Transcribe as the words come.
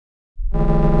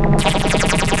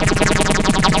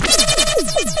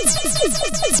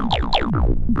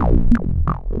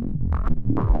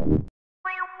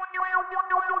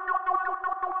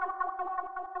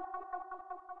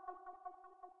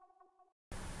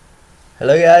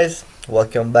Hello guys,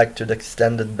 welcome back to the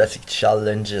extended basic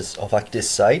challenges of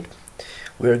HackThisSite.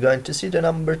 We are going to see the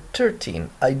number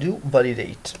 13. I do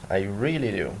validate, I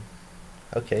really do.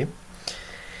 Okay.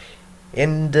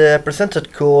 In the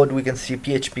presented code we can see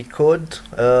PHP code,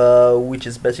 which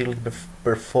is basically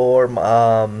perform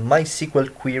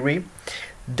MySQL query.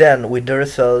 Then with the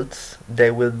results they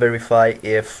will verify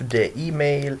if the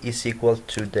email is equal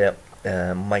to the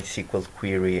MySQL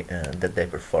query that they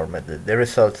performed, the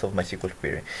results of MySQL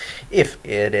query. If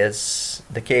it is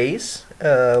the case,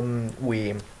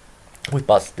 we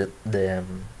pass the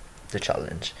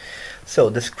challenge.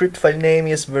 So the script file name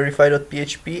is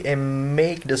verify.php and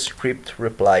make the script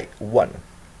reply 1.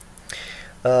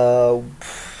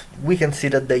 We can see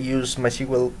that they use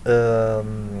MySQL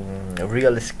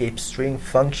real escape string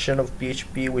function of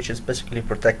PHP, which is basically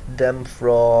protect them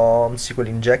from SQL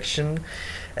injection.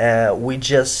 We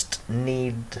just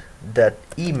need that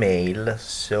email,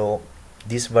 so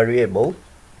this variable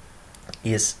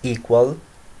is equal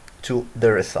to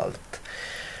the result.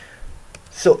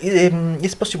 So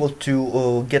it's possible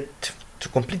to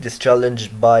complete this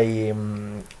challenge by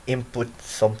input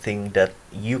something that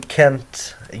you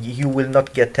will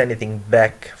not get anything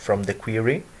back from the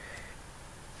query,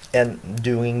 and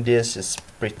doing this is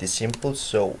pretty simple.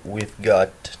 So we've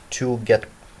got two get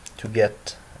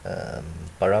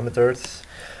parameters.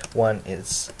 One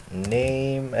is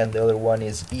name and the other one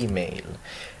is email.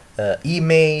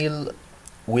 Email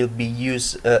will be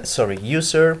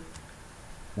user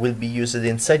will be used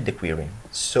inside the query,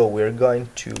 so we're going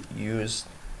to use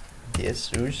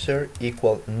this user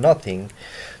equal nothing,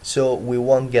 so we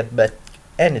won't get back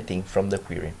anything from the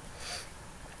query.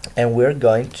 And we're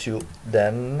going to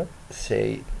then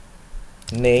say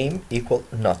name equal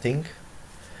nothing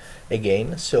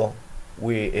again, so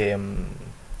we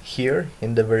here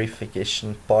in the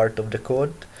verification part of the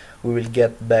code we will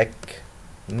get back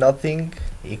nothing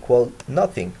equal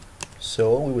nothing,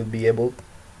 so we will be able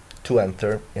to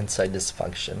enter inside this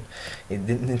function,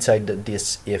 inside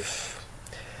this if.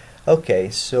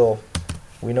 Okay, so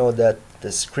we know that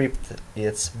the script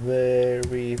is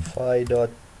verify.php,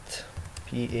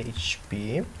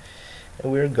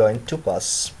 and we're going to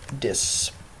pass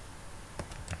this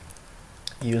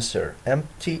user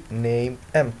empty, name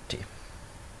empty,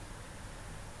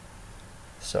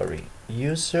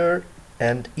 user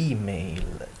and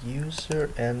email,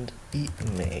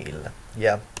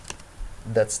 yeah,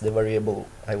 that's the variable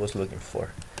I was looking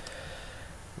for,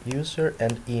 user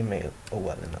and email. Oh,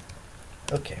 well enough.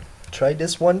 Okay, try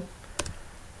this one.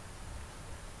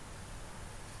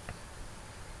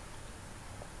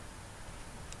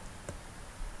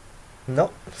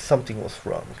 No, something was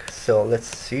wrong, so let's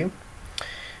see.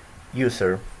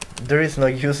 User, there is no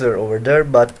user over there,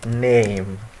 but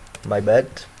name, my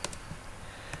bad,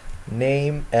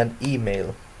 name and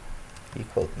email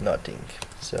equal nothing,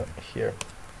 so here.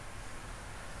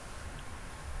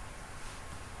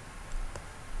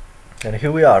 And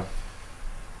here we are.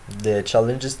 The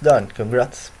challenge is done.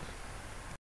 Congrats.